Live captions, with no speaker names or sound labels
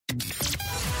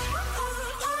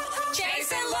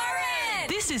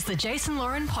This is the Jason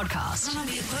Lauren podcast. It's gonna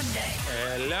be a good day.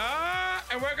 Hello,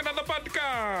 and welcome to the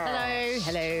podcast.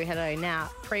 Hello. Now,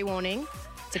 pre-warning,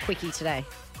 it's a quickie today.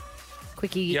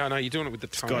 Quickie. Yeah, I know, you're doing it with the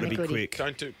time. Got to be Goody. quick.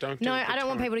 Don't do No, it with I don't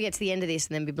want time. people to get to the end of this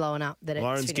and then be blowing up that it's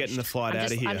Lauren's finished. getting the flight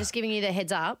out of here. I'm just giving you the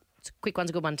heads up. It's a quick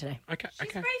one's a good one today. Okay.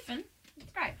 Briefing.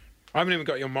 It's great. I haven't even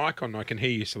got your mic on. I can hear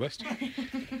you, Celeste.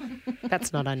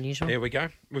 That's not unusual. There we go.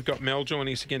 We've got Mel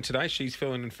joining us again today. She's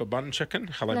filling in for Bun Chicken.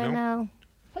 Hello, Hello, Mel. Mel.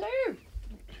 Hello.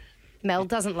 Mel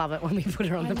doesn't love it when we put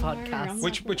her on the podcast.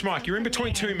 Which mic? You're in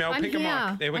between two, Mel. I'm Pick here.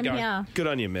 a mic. There we go. Here. Good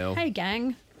on you, Mel. Hey,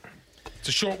 gang. It's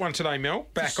a short one today, Mel.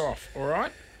 Back off, all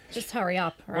right? Just hurry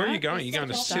up. all Where are right? you going? You're going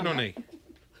to Sydney.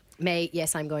 Me,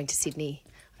 yes, I'm going to Sydney.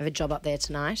 I have a job up there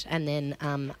tonight, and then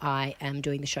I am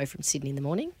doing the show from Sydney in the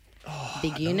morning.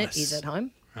 Big unit nice. is at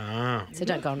home, Ah. so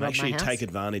don't go and rob Make sure my you house. take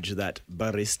advantage of that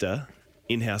barista,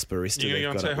 in-house barista. You they've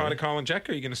going to got say up hi to there. Kyle and Jack,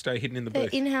 or are you going to stay hidden in the The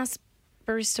booth? in-house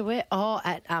barista where? Oh,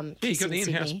 at Yeah, you Kiss got the in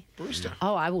in-house Sydney. barista.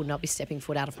 Oh, I will not be stepping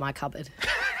foot out of my cupboard.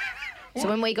 So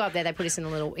when we go up there, they put us in a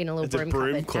little It's a broom broom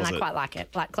cupboard, and I closet. quite like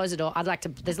it. Like close the door. I'd like to.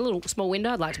 There's a little small window.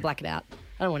 I'd like to black it out.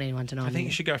 I don't want anyone to know. I I'm think you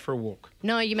there. should go for a walk.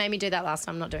 No, you made me do that last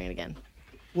time. I'm not doing it again.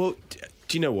 Well,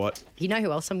 do you know what? You know who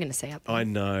else I'm going to see up there? I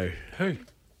know. Who?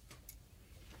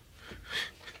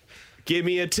 Give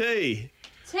me a tea.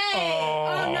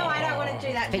 Oh, no, I don't want to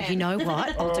do that. But you know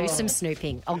what? I'll do some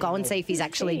snooping. I'll go and see if he's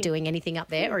actually doing anything up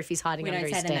there or if he's hiding We under don't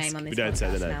his say the desk. name on this We don't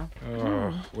say the podcast name.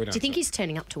 now. Oh, we don't Do you think he's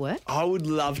turning up to work? I would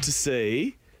love to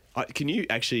see. Can you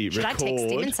actually Should I record? text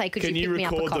him and say, could can you pick me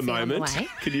up a record the coffee on the moment? way?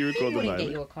 Can you record the Wouldn't get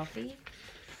moment? you a coffee.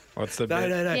 What's the No.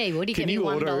 Yeah, he would. He'd Can get me you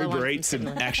 $1 order one Uber from Eats and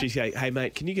 7-Eleven. actually say, hey,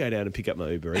 mate, can you go down and pick up my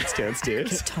Uber Eats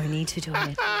downstairs? Get Tony to do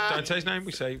it. Don't say his name.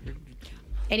 We say.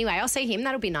 Anyway, I'll see him.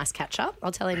 That'll be a nice catch up.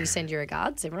 I'll tell him you send your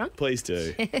regards, everyone. Please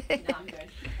do.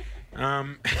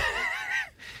 Um,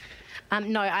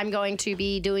 No, I'm going to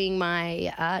be doing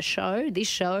my this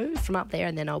show from up there,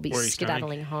 and then I'll be Where are you staying?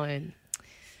 skedaddling home.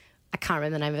 I can't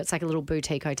remember the name of it. It's like a little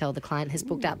boutique hotel. The client has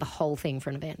booked out the whole thing for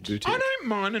an event. Boutique. I don't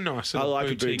mind a nice I little like a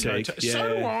boutique. boutique. hotel. Yeah.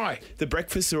 So do I. The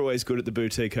breakfasts are always good at the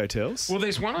boutique hotels. Well,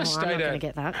 there's one I Well, I'm stayed not going to at.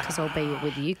 get that because I'll be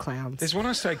with you clowns. There's one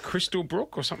I stayed Crystal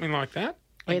Brook or something like that.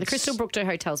 Oh, yeah, the Crystal Brook do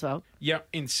hotels well. Yeah,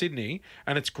 in Sydney,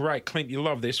 and it's great. Clint, you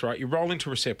love this, right? You roll into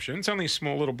reception. It's only a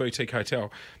small little boutique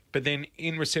hotel, but then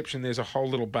in reception there's a whole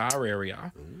little bar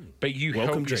area, but you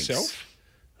Welcome help drinks. yourself,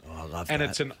 Oh, I love and that.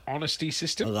 it's an honesty I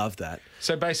system. love that.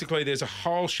 So basically, there's a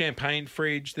whole champagne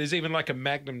fridge. There's even like a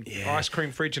Magnum ice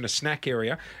cream fridge and a snack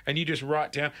area, and you just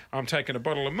write down, "I'm taking a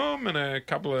bottle of Mum and a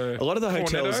couple of." A lot of the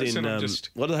hotels Cornettos," in and I'm just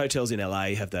a lot of the hotels in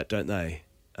LA have that, don't they?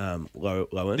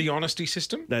 Lowen. the honesty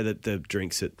system. No, the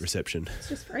drinks at reception. It's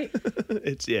just free.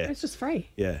 It's It's just free.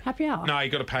 Yeah. Happy hour. No, you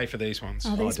got to pay for these ones.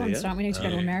 Oh, these do ones you? don't. We need to go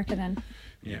to America then.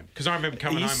 Yeah, because I remember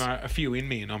coming You home a few in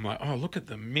me, and I'm like, "Oh, look at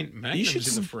the mint You Magnums should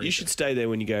in the freezer." you should stay there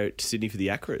when you go to Sydney for the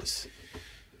Acras.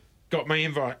 Got my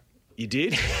invite. You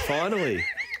did finally.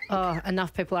 Oh,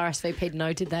 enough people RSVP'd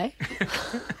no, did they?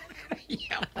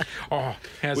 Oh,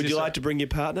 how's Would this? you like to bring your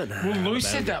partner? No. Well, Lou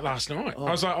said that last night.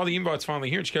 I was like, "Oh, the invite's finally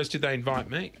here," and she goes, "Did they invite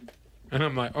me?" And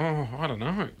I'm like, "Oh, I don't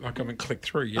know. Like, I haven't clicked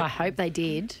through yet." I hope they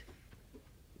did.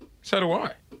 So do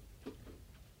I.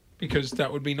 Because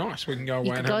that would be nice. We can go away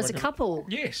You and could go have as a like couple.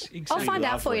 Yes, exactly. I'll find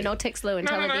out for lovely. you and I'll text Lou and No,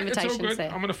 tell no, her no, the it's all invitation's good. there.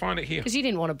 I'm going to find it here. Because you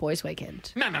didn't want a boys'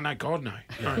 weekend. No, God, no.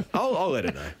 No. I'll let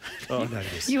her know. Oh no,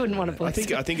 yes. You wouldn't want a boys'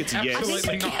 I think it's a yes.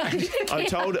 Absolutely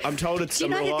not. I'm told it's Do you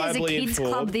know that there's a reliably kids club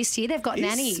informed. this year? They've got Is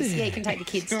nannies. there? Yeah, you can take the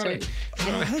kids too.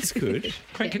 Oh, that's good.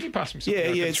 Clint, can you pass me something? Yeah,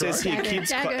 I yeah. can It says throw?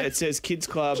 here, it says kids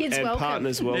club Kids and welcome.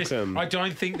 partners There's- welcome. I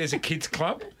don't think there's a kids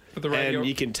club for the radio. And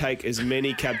you can take as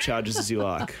many cab charges as you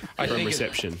like I from think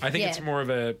reception. I think Yeah. it's more of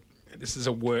a. This is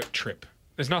a work trip.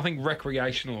 There's nothing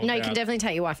recreational. No, you about- can definitely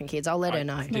take your wife and kids. I'll let her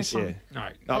know. This, Yeah. No,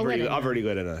 I've let her know. already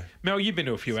let her know. Mel, you've been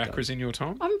to a few Acras in your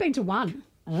time. I haven't been to one.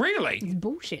 Really?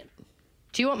 Bullshit.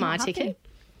 Do you want my Not happy. ticket?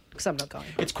 Because I'm not going.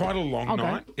 It's quite a long I'll go.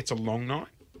 night. It's a long night.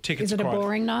 Tickets. Is it a quite...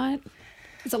 boring night?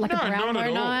 Is it like No, a not Brownlow at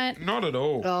all. night? Not at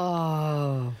all.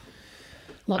 Oh.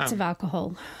 Lots of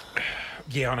alcohol.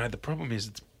 Yeah, I know. The problem is,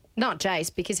 it's Not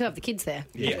Jace, because he'll have the kids there.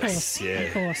 Yes, yeah.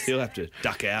 Of course. He'll have to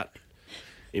duck out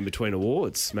in between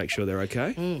awards, make sure they're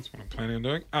okay. what I'm planning on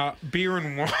doing. Beer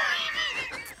and wine.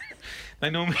 They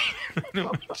normally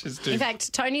just do. In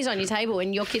fact, Tony's on your table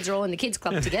and your kids are all in the kids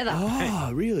club together.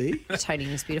 Oh, really? Tony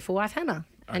and his beautiful wife, Hannah.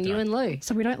 And you and Lou.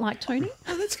 So we don't like Tony?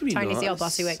 Oh, that's going to be Tony's nice. the old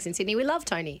boss who works in Sydney. We love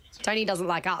Tony. Tony doesn't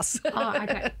like us. Oh,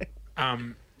 okay.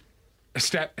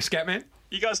 Scatman?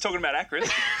 You guys talking about Acras?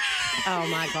 Oh,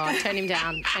 my God. Turn him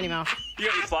down. Turn him off. You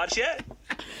got your flights yet?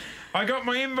 I got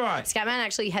my invite. Scatman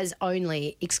actually has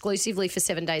only exclusively for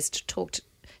 7 days to talk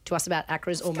to us about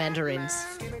Acras or mandarins.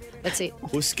 That's it.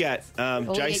 Well, Scat, the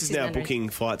Jace X's is now and O's. booking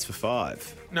flights for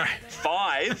 5. No.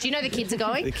 5? Do you know the kids are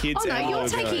going? The kids Oh, no, are you're all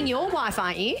taking going. your wife,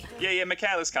 aren't you? Yeah,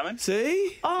 Michaela's coming.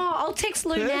 See? Oh, I'll text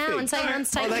Lou now and say Perfect.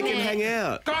 Hun's Oh, taking they can it. hang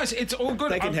out. Guys, it's all good.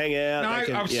 They can hang out, No, they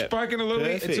can- I've yeah. spoken to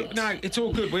Louis. Perfect. It's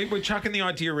all good. We're chucking the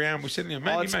idea around. We're sitting there.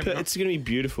 Maybe, It's maybe not. going to be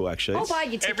beautiful, actually. I'll buy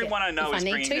you ticket Everyone I know if is I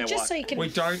need bringing to, their just wife. so you can. We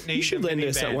don't need You should a lend her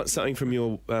minivan. something from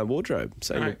your wardrobe,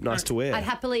 something No, nice no. to wear. I'd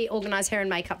happily organise hair and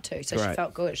makeup too, so she Great.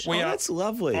 felt good. We Oh, are- that's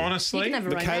lovely. Honestly, You can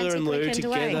have a Michaela and romantic Lou weekend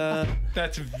away. together.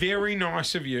 that's very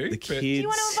nice of you. The but- kids. Do you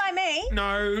want to invite me?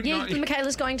 No, Yeah, not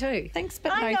Michaela's going too. Thanks,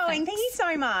 but I'm no going. thanks. Thank you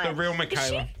so much. the real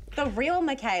Michaela. The real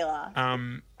Michaela.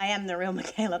 Um, I am the real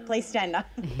Michaela. Please stand up.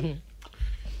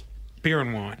 beer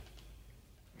and wine.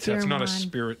 So Beer it's and not a wine.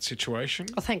 spirit situation.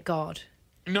 Oh, thank God.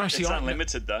 No, see, It's I,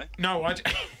 unlimited, though. no, I.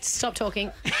 Stop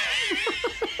talking.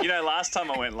 You know, last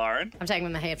time I went, Lauren. I'm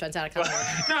taking my headphones out.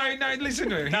 I can't. No, listen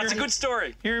to him. No, it's a good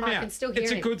story. Hear him I out. can still hear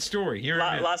it's a him. good story. Hear him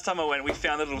out. Last time I went, we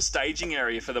found a little staging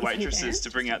area for the waitresses to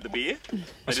bring out the beer. They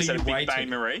just so had a you big waited. Bain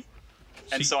Marie.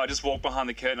 And so I just walked behind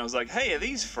the curtain. I was like, hey, are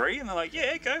these free? And they're like,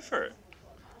 yeah, go for it.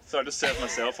 So I just served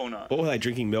myself all night. What were they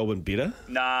drinking? Melbourne bitter?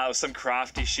 Nah, it was some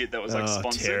crafty shit that was like Oh,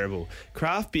 sponsored. terrible.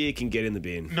 Craft beer can get in the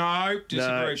bin. No,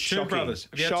 disagree. Two shocking. brothers.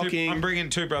 Have you had Shocking. I'm bringing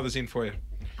two brothers in for you.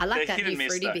 I like They're that hit new and miss,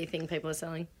 fruity though. beer thing people are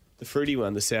selling. The fruity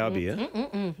one, the sour beer.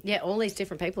 Yeah, all these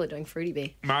different people are doing fruity beer.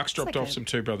 Mark's dropped like off a- some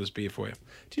two brothers beer for you.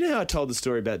 Do you know how I told the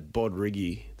story about Bod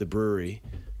Riggy, the brewery,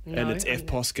 and No, its I don't.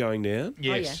 FPOS going down?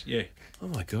 Yes, yeah. Oh,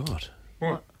 my God.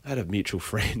 What? I had a mutual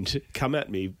friend come at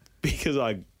me because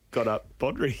I got up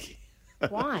Bod Riggy.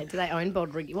 Why? Do they own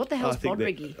Bodriggy? What the hell's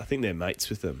Bodriggy? I think they're mates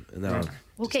with them. And they were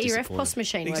We'll just get your disappointed. FPOS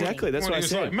machine working. Exactly, that's Well, what I he was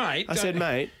said. like, "Mate, I said, don't-"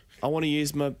 mate, I want to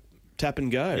use my tap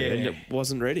and go. Yeah. And it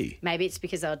wasn't ready. Maybe it's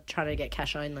because they're trying to get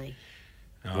cash only.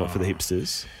 What, for the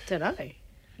hipsters? Don't know.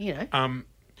 You know.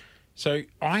 So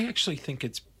I actually think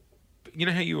it's, you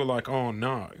know how you were like, oh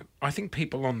no, I think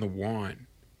people on the wine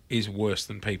is worse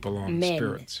than people on Men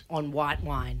spirits. on white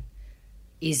wine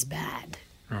is bad.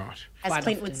 Right. As Quite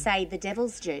Clint often. would say, the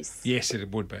devil's juice. Yes,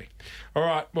 it would be. All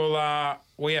right. Well,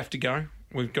 we have to go.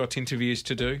 We've got interviews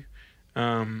to do.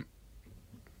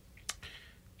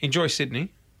 Enjoy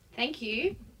Sydney. Thank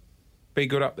you. Be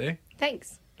good up there.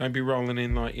 Thanks. Don't be rolling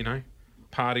in like,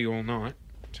 party all night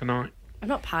tonight. I'm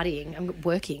not partying. I'm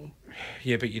working.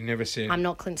 Yeah, but you never said. I'm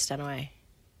not Clint Stanaway.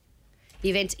 The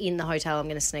event's in the hotel. I'm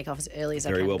going to sneak off as early as I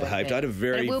can. Very well to go to behaved. bed. I had a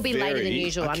very, But it will be later than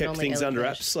usual. I I'm kept normally things early under bird.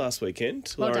 wraps last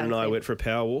weekend. Well Lauren done, and I Clint. went for a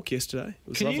power walk yesterday. It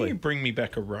was Can lovely. you bring me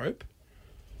back a rope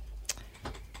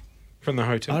from the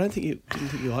hotel? I didn't think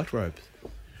you liked ropes.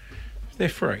 They're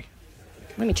free.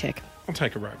 Let me check. I'll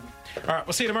take a rope. All right.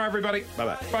 We'll see you tomorrow, everybody.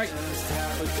 Bye-bye. Bye.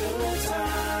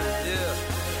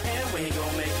 And we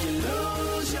gon' make you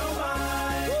lose your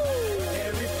mind.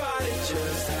 Everybody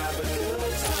just have a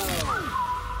good time.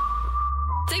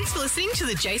 Thanks for listening to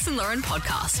the Jason Lauren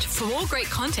podcast. For more great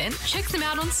content, check them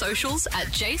out on socials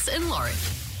at Jason Lauren.